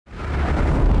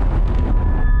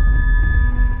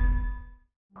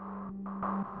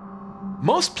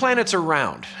Most planets are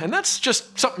round, and that's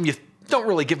just something you don't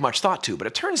really give much thought to, but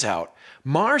it turns out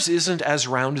Mars isn't as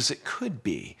round as it could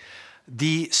be.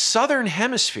 The southern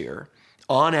hemisphere,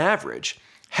 on average,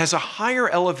 has a higher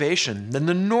elevation than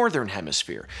the northern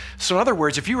hemisphere. So in other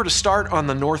words, if you were to start on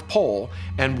the North Pole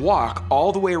and walk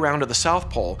all the way around to the South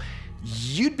Pole,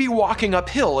 you'd be walking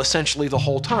uphill essentially the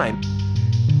whole time.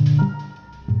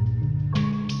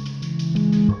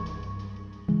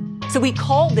 So we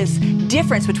call this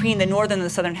difference between the northern and the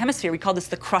southern hemisphere, we call this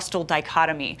the crustal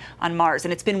dichotomy on Mars.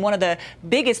 And it's been one of the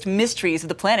biggest mysteries of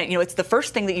the planet. You know, it's the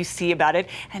first thing that you see about it,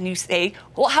 and you say,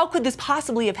 well, how could this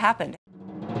possibly have happened?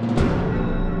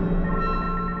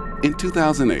 In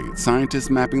 2008, scientists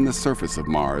mapping the surface of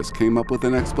Mars came up with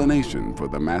an explanation for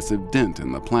the massive dent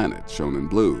in the planet, shown in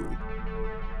blue.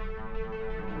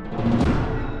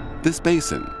 This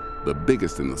basin, the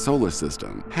biggest in the solar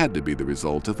system, had to be the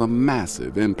result of a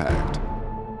massive impact.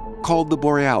 Called the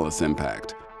Borealis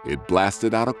impact, it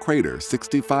blasted out a crater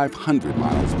 6,500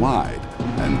 miles wide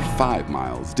and 5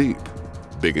 miles deep,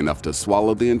 big enough to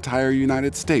swallow the entire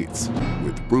United States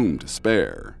with room to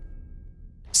spare.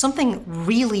 Something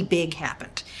really big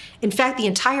happened. In fact, the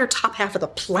entire top half of the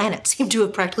planet seemed to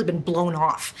have practically been blown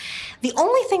off. The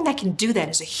only thing that can do that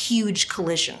is a huge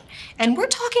collision. And we're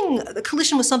talking a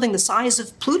collision with something the size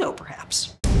of Pluto,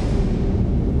 perhaps.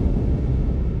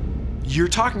 You're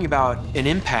talking about an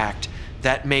impact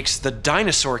that makes the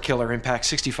dinosaur killer impact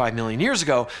 65 million years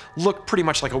ago look pretty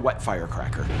much like a wet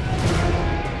firecracker.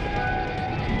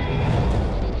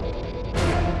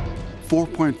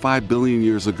 4.5 billion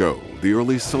years ago, the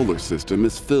early solar system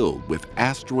is filled with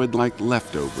asteroid-like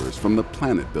leftovers from the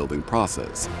planet-building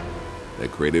process that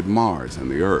created Mars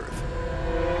and the Earth.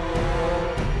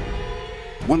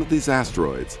 One of these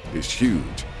asteroids is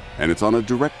huge, and it's on a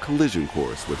direct collision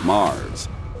course with Mars.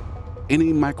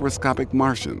 Any microscopic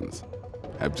Martians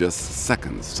have just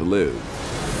seconds to live.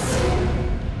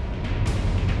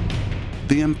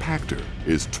 The impactor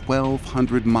is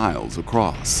 1,200 miles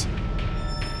across.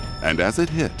 And as it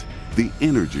hit, the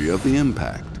energy of the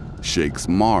impact shakes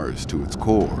Mars to its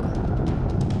core.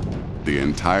 The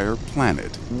entire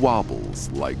planet wobbles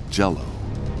like jello.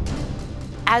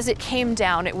 As it came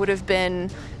down, it would have been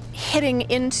hitting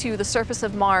into the surface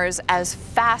of Mars as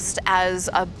fast as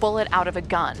a bullet out of a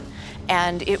gun.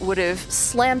 And it would have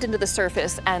slammed into the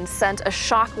surface and sent a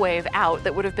shock wave out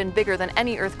that would have been bigger than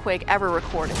any earthquake ever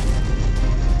recorded.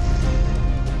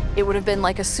 It would have been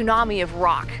like a tsunami of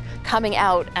rock coming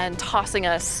out and tossing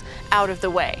us out of the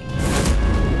way.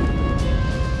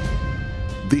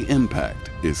 The impact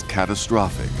is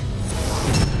catastrophic.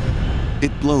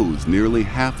 It blows nearly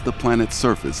half the planet's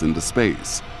surface into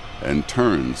space and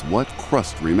turns what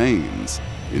crust remains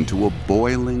into a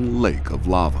boiling lake of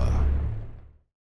lava.